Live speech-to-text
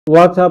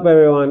What's up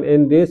everyone?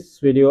 In this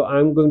video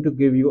I'm going to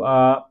give you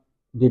a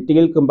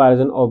detailed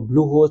comparison of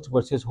Bluehost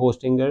versus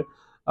Hostinger,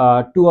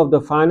 two of the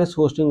finest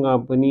hosting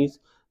companies.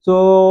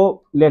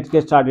 So let's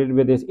get started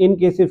with this. In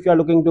case if you are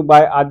looking to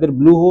buy either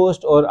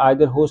Bluehost or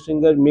either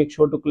Hostinger, make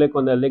sure to click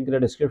on the link in the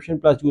description,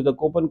 plus use the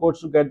coupon codes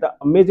to get the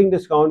amazing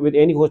discount with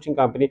any hosting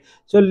company.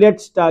 So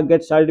let's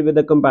get started with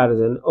the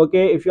comparison.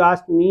 Okay, if you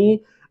ask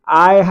me,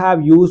 I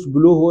have used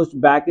Bluehost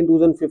back in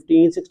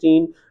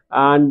 2015-16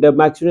 and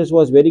my experience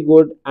was very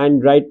good.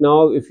 And right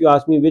now if you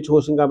ask me which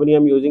hosting company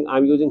I'm using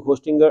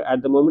Hostinger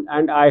at the moment,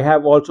 and I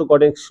have also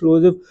got an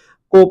exclusive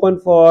coupon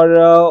for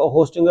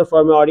Hostinger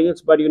for my audience.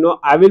 But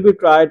I will be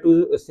try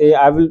to say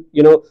I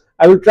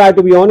will try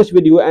to be honest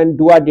with you and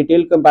do a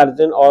detailed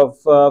comparison of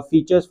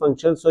features,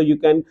 functions, so you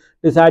can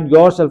decide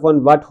yourself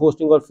on what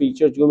hosting or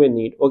features you may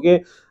need.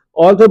 Okay,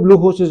 although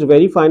Bluehost is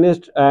very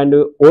finest and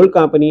old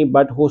company,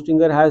 but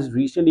Hostinger has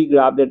recently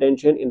grabbed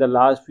attention in the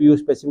last few,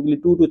 specifically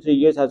 2 to 3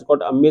 years, has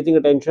got amazing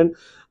attention.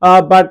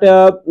 But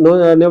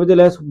no,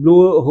 nevertheless,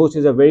 Bluehost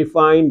is a very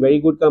fine, very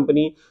good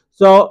company.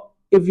 So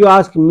if you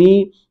ask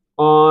me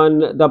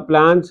on the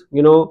plans,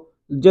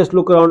 just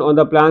look around on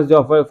the plans they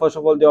offer. First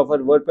of all, they offer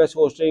WordPress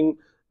hosting,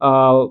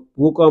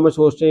 WooCommerce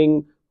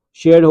hosting,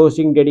 shared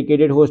hosting,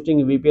 dedicated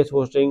hosting, VPS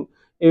hosting,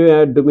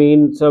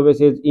 domain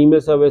services, email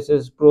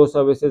services, pro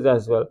services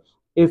as well.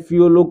 If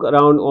you look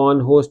around on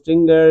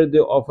Hostinger, they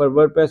offer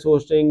WordPress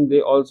hosting,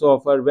 they also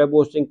offer web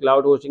hosting,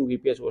 cloud hosting,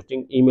 VPS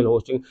hosting, email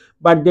hosting,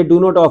 but they do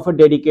not offer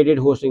dedicated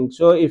hosting.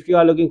 So if you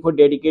are looking for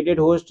dedicated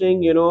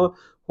hosting,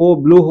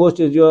 Bluehost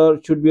is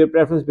should be your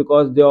preference,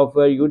 because they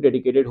offer you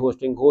dedicated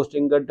hosting.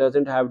 Hostinger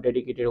doesn't have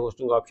dedicated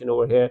hosting option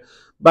over here.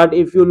 But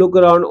if you look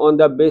around on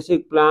the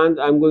basic plans,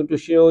 I'm going to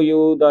show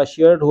you the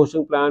shared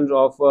hosting plans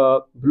of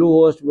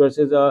Bluehost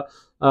versus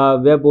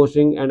web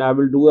hosting, and I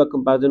will do a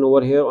comparison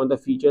over here on the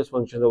features,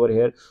 functions over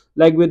here.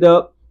 Like with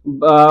the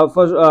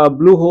first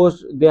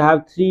Bluehost, they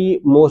have three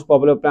most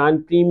popular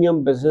plan: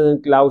 premium, business,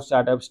 and cloud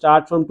startup.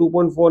 Start from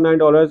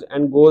 $2.49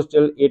 and goes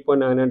till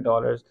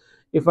 $8.99.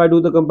 If I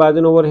do the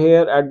comparison over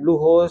here at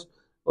Bluehost,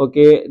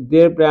 okay,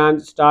 their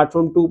plans start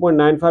from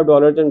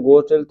 $2.95 and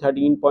goes till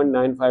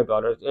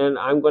 $13.95. And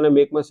I'm gonna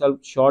make myself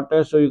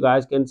shorter so you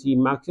guys can see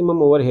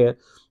maximum over here.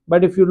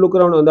 But if you look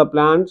around on the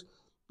plans,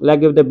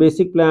 like if the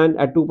basic plan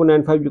at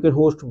 2.95, you can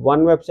host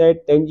one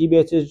website, 10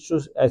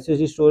 GB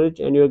SSD storage,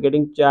 and you're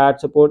getting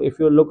chat support. If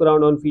you look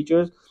around on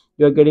features,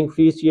 you're getting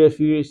free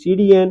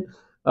CDN,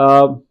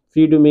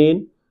 free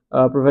domain,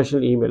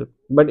 professional email.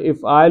 But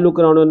if I look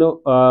around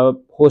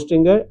on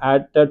Hostinger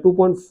at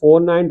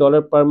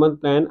 $2.49 per month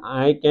plan,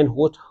 I can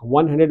host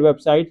 100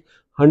 websites,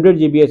 100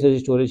 GB SSD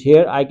storage.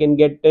 Here I can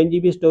get 10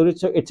 GB storage,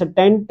 so it's a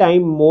 10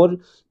 time more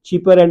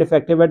cheaper and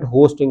effective at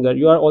Hostinger.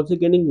 You are also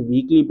getting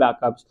weekly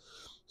backups.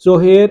 So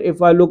here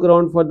if I look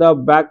around for the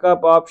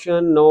backup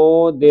option,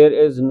 no, there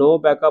is no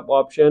backup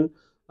option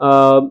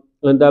on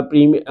the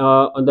premium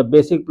on the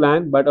basic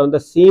plan. But on the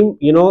same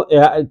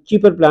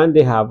cheaper plan,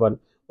 they have one.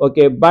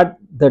 Okay, but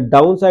the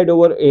downside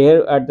over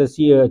here at the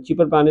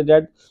cheaper plan is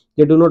that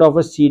they do not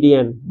offer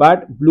CDN,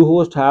 but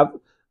Bluehost have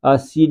a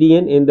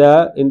CDN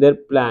in their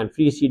plan.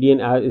 Free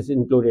CDN is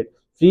included.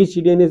 Free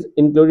CDN is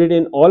included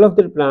in all of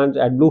their plans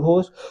at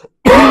Bluehost.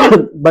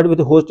 But with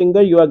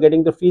Hostinger, you are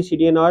getting the free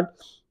CDN or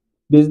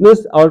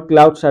business or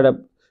cloud startup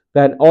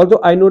plan.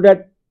 Although I know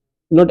that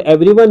not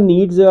everyone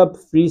needs a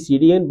free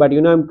CDN, but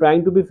I'm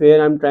trying to be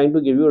fair. I'm trying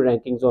to give you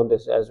rankings on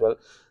this as well.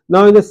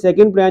 Now in the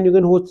second plan, you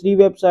can host three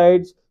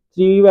websites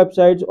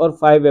or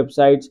five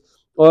websites.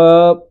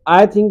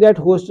 I think that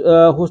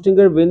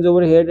Hostinger wins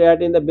over here.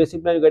 That in the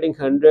basic plan you're getting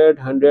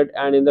 100,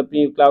 and in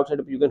the cloud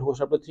setup you can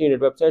host up to 300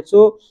 websites.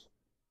 So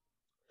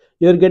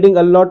you're getting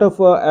a lot of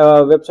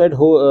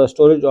website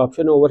storage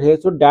option over here.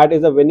 So that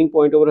is a winning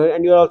point over here,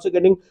 and you're also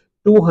getting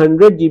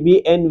 200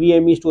 GB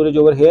NVMe storage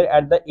over here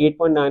at the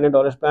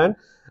 $8.99 plan.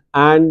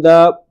 And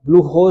the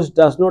Bluehost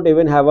does not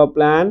even have a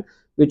plan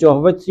which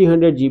offers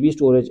 300 GB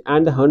storage,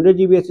 and the 100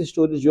 GB SSD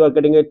storage you are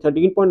getting at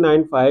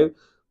 13.95.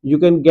 You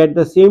can get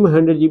the same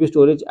 100 GB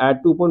storage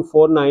at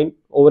 2.49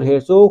 over here.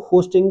 So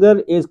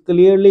Hostinger is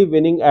clearly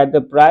winning at the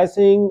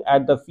pricing,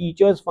 at the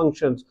features,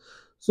 functions.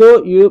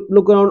 So you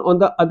look around on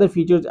the other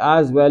features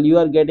as well. You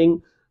are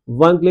getting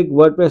one-click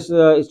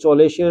WordPress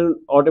installation,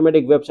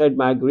 automatic website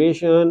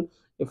migration.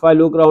 If I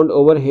look around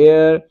over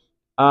here,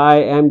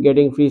 I am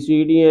getting free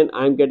CDN,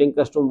 I'm getting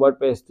custom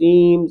WordPress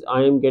themes,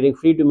 I am getting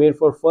free domain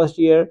for first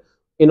year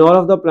in all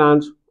of the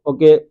plans.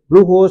 Okay,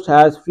 Bluehost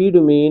has free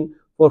domain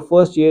for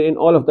first year in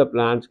all of the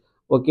plans.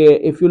 Okay,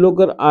 if you look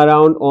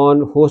around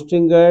on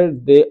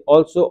Hostinger, they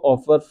also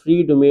offer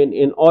free domain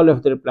in all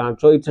of their plans.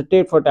 So it's a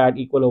tit for tat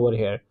equal over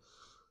here.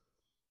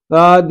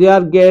 They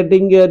are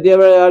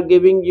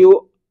giving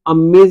you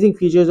amazing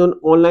features on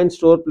online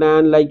store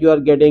plan, like you are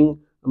getting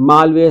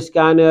malware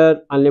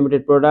scanner,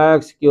 unlimited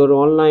products, secure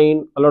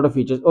online, a lot of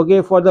features.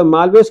 Okay, for the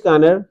malware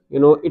scanner,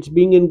 it's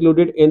being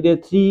included in their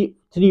three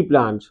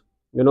plans,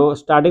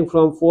 starting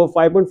from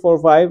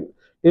 5.45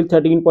 till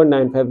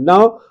 13.95.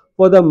 Now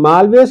for the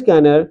malware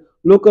scanner,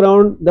 look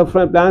around the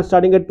plan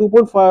starting at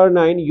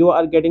 2.59, you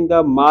are getting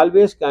the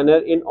malware scanner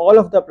in all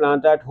of the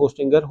plans at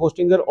Hostinger.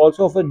 Hostinger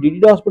also offers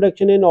DDoS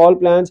protection in all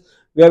plans.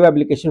 We have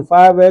application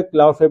firewall,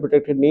 Cloudflare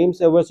protected name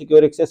server,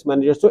 secure access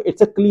manager. So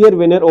it's a clear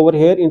winner over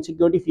here in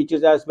security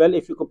features as well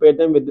if you compare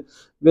them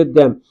with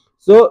them.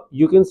 So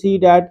you can see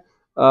that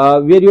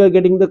where you are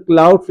getting the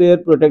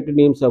Cloudflare protected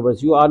name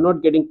servers, you are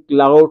not getting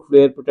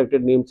Cloudflare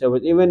protected name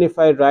servers. Even if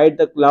I write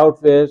the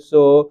Cloudflare,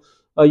 so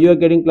you are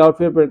getting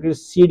Cloudflare protected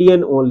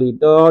CDN only,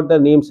 not the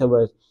name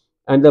servers.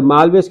 And the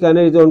malware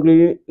scanner is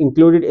only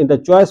included in the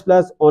Choice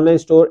Plus online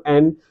store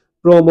and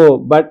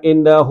promo, but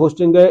in the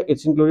Hostinger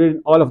it's included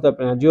in all of the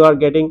plans. You are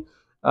getting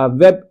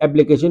web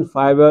application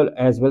firewall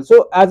as well.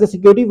 So as a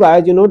security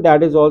wise,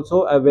 that is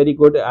also a very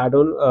good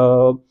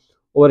add-on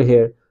over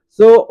here.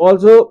 So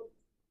also,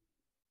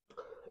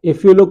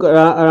 if you look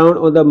around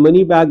on the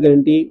money back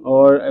guarantee,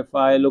 or if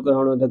I look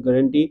around on the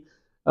guarantee,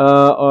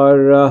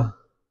 or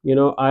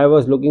I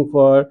was looking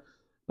for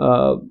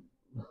uh,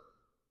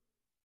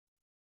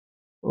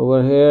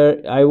 over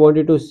here, I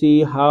wanted to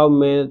see how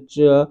much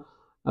uh,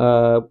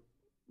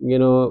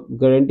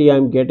 guarantee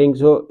I'm getting.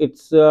 So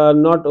it's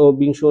not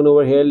being shown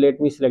over here. Let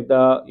me select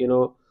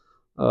the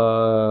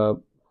uh,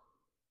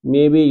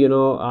 maybe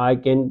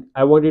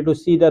I wanted to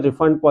see the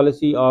refund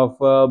policy of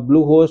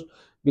Bluehost,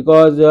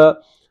 because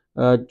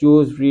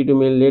choose free to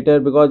mail later,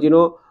 because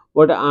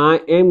what I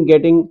am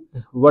getting,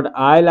 what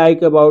I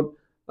like about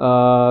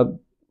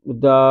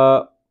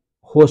the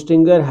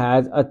Hostinger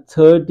has a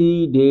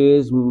 30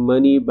 days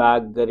money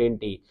back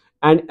guarantee.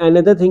 And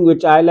another thing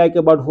which I like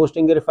about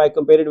Hostinger, if I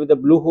compare it with the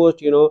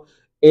Bluehost,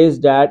 is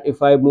that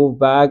if I move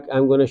back,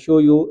 I'm going to show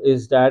you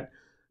is that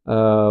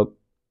uh,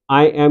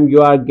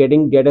 you are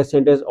getting data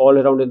centers all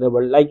around in the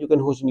world. Like you can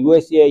host in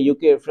USA,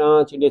 UK,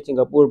 France, India,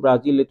 Singapore,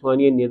 Brazil,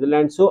 Lithuania,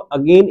 Netherlands. So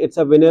again, it's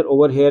a winner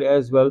over here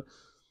as well.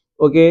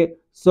 Okay,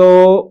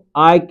 so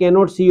I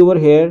cannot see over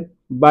here,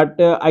 but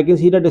I can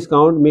see the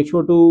discount. Make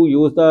sure to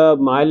use the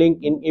my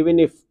link in, even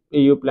if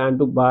you plan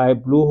to buy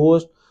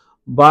Bluehost.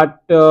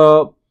 But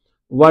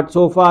what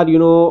so far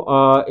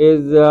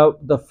is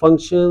the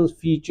functions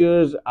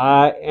features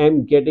I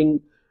am getting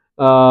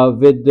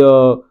with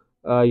the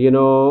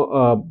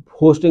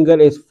Hostinger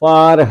is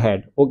far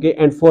ahead. Okay,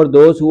 and for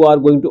those who are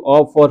going to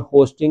opt for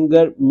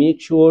Hostinger, make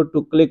sure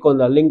to click on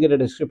the link in the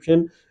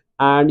description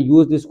and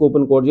use this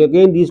coupon code.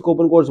 Again, these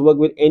coupon codes work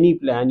with any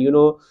plan.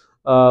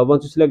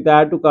 Once you select the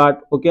add to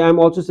cart, okay, I'm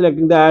also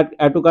selecting the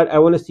add to cart. I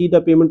want to see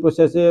the payment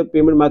processor,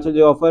 payment method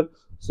they offer.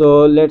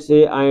 So let's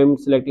say I am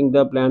selecting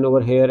the plan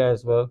over here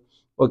as well.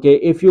 Okay,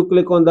 if you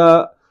click on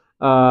the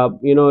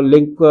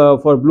link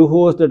for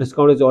Bluehost, the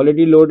discount is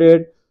already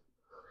loaded.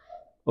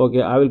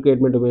 Okay, I will create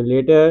my domain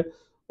later.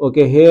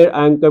 Okay, here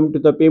I am coming to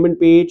the payment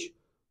page.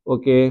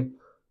 Okay,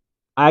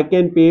 I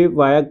can pay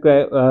via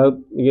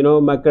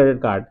my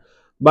credit card.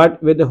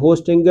 But with the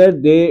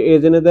Hostinger, there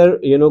is another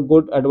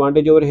good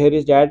advantage over here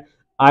is that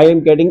I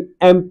am getting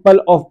ample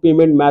of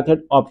payment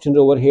method options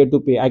over here to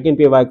pay. I can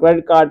pay via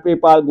credit card,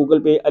 PayPal, Google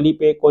Pay,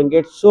 Alipay,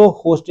 CoinGate. So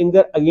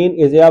Hostinger again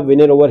is a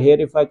winner over here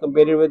if I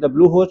compare it with the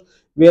Bluehost,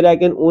 where I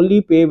can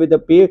only pay with the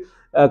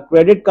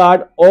credit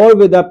card or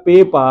with a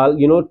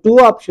PayPal. Two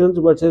options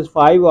versus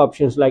five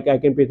options. Like I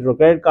can pay through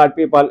credit card,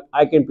 PayPal,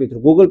 I can pay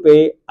through Google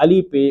Pay,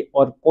 Alipay,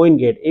 or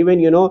CoinGate. Even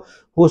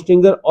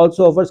Hostinger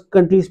also offers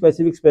country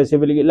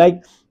specifically.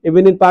 Like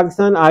even in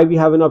Pakistan, we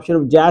have an option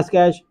of Jazz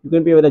Cash. You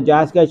can pay with a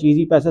Jazz Cash,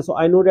 Easy Paisa. So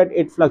I know that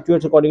it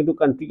fluctuates according to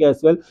country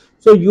as well.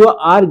 So you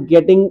are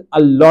getting a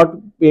lot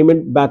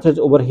payment methods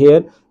over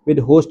here with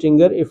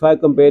Hostinger if I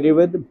compare it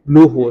with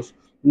Bluehost.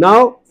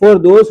 Now, for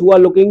those who are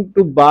looking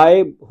to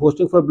buy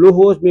hosting for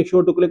Bluehost, make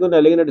sure to click on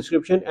the link in the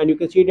description, and you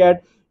can see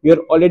that you're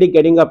already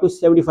getting up to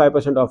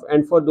 75% off.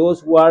 And for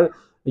those who are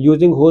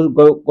using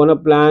gonna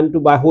plan to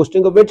buy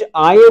hosting, of which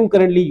I am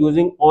currently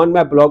using on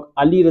my blog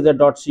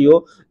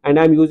ALIRAZA.co, and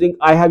I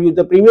have used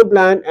the premium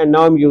plan, and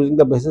now I'm using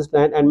the business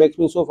plan, and makes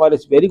me so far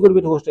it's very good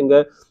with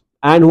Hostinger.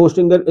 And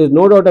Hostinger is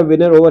no doubt a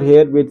winner over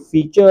here with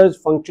features,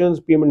 functions,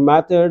 payment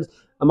methods,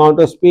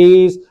 amount of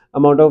space,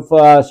 amount of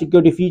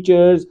security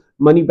features,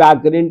 money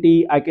back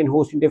guarantee. I can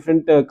host in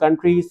different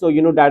countries. So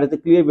that is a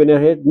clear winner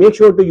here. Make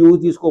sure to use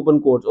these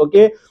coupon codes.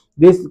 Okay,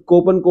 this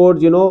coupon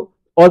codes,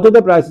 although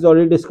the price is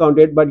already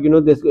discounted, but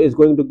this is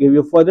going to give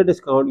you further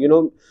discount.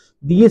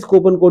 These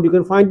coupon code, you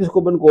can find this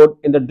coupon code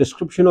in the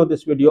description of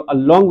this video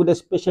along with a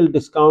special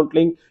discount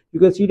link. You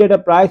can see that a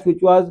price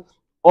which was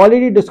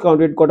already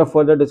discounted got a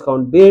further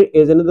discount. There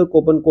is another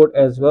coupon code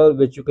as well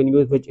which you can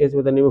use, which is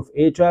with the name of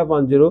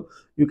HI10.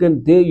 You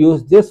can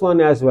use this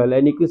one as well,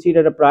 and you can see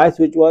that a price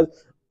which was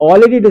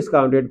already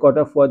discounted got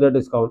a further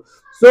discount.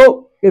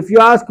 So if you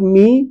ask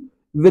me,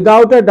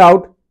 without a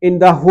doubt, in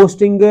the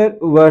Hostinger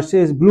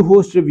versus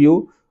Bluehost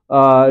review,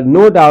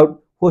 no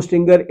doubt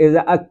Hostinger is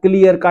a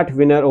clear-cut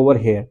winner over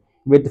here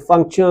with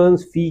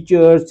functions,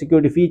 features,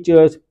 security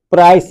features,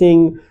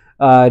 pricing,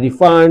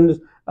 refunds,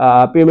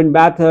 payment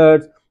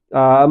methods,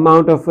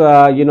 amount of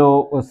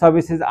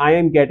services I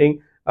am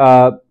getting.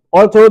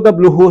 Also, the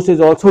Bluehost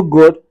is also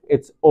good.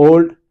 It's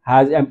old,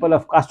 has ample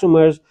of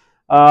customers.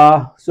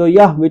 So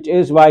yeah, which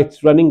is why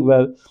it's running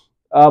well.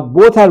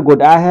 Both are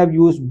good. I have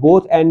used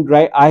both, and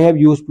right, I have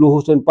used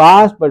Bluehost in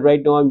past, but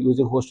right now I'm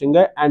using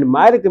Hostinger, and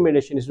my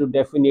recommendation is to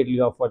definitely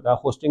offer the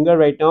Hostinger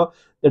right now.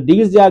 The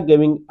deals they are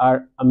giving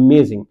are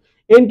amazing.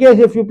 In case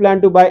if you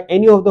plan to buy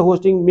any of the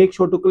hosting, make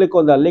sure to click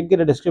on the link in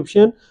the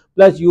description.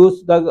 Plus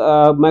use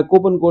the my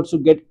coupon codes to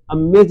get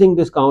amazing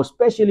discounts,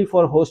 especially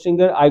for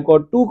Hostinger. I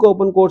got two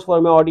coupon codes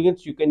for my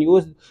audience. You can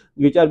use,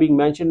 which are being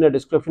mentioned in the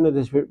description of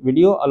this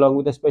video, along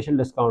with a special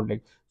discount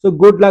link. So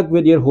good luck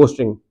with your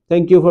hosting.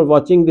 Thank you for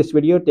watching this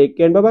video. Take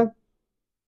care and bye bye.